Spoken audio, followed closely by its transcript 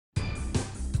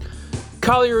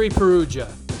Cagliari Perugia.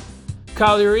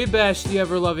 Cagliari bashed the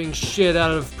ever-loving shit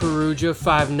out of Perugia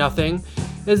 5-0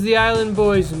 as the island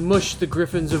boys mushed the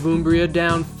Griffins of Umbria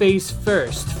down face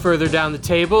first, further down the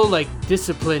table like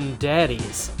disciplined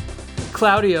daddies.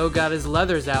 Claudio got his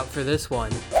leathers out for this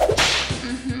one.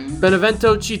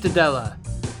 Benevento Cittadella.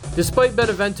 Despite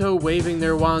Benevento waving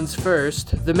their wands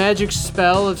first, the magic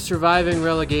spell of surviving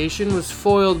relegation was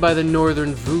foiled by the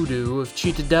northern voodoo of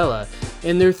Cittadella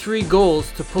and their 3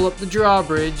 goals to pull up the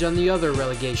drawbridge on the other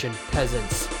relegation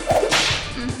peasants.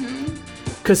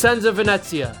 Cosenza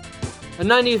Venezia. A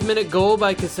 90th minute goal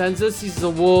by Cosenza sees the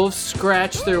Wolves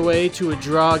scratch their way to a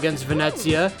draw against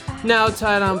Venezia, now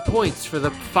tied on points for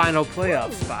the final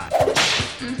playoff spot.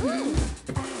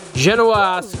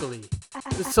 Genoa Ascoli.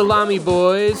 The Salami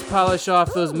boys polish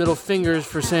off those middle fingers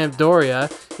for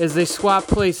Sampdoria as they swap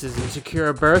places and secure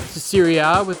a berth to Serie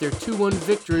A with their 2-1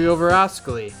 victory over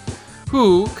Ascoli,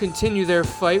 who continue their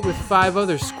fight with 5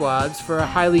 other squads for a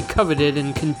highly coveted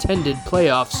and contended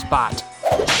playoff spot.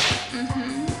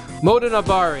 Modena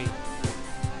Bari.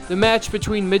 The match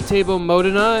between mid-table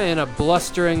Modena and a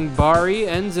blustering Bari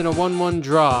ends in a 1-1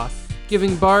 draw,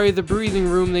 giving Bari the breathing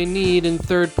room they need in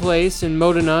 3rd place and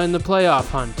Modena in the playoff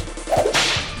hunt.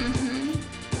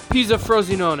 Pisa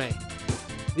Frosinone.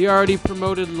 The already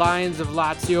promoted Lions of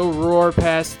Lazio roar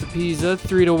past the Pisa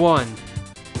 3-1.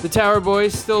 The Tower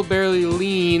Boys still barely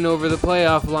lean over the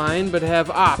playoff line, but have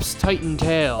Ops tighten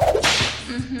tail.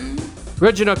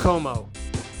 Regina Como.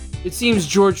 It seems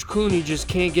George Clooney just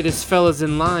can't get his fellas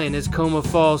in line as Como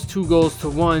falls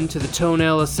 2-1 to the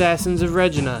toenail assassins of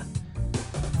Regina.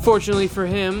 Fortunately for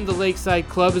him, the Lakeside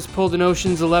Club has pulled an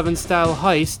Ocean's 11-style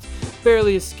heist,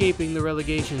 barely escaping the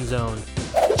relegation zone.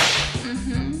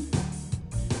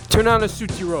 Ternana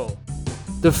Südtirol.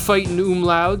 The fightin'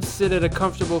 Umlauts sit at a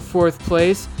comfortable 4th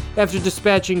place after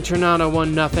dispatching Ternana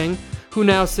 1-0, who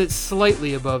now sits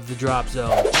slightly above the drop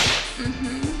zone.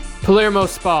 Palermo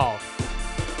Spal.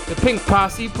 The Pink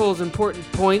Posse pulls important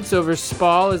points over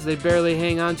Spal as they barely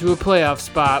hang on to a playoff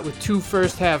spot with 2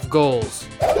 first-half goals.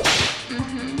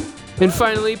 And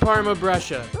finally, Parma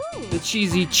Brescia. The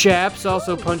cheesy chaps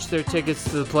also punched their tickets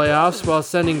to the playoffs while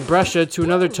sending Brescia to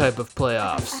another type of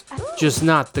playoffs, just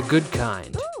not the good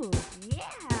kind.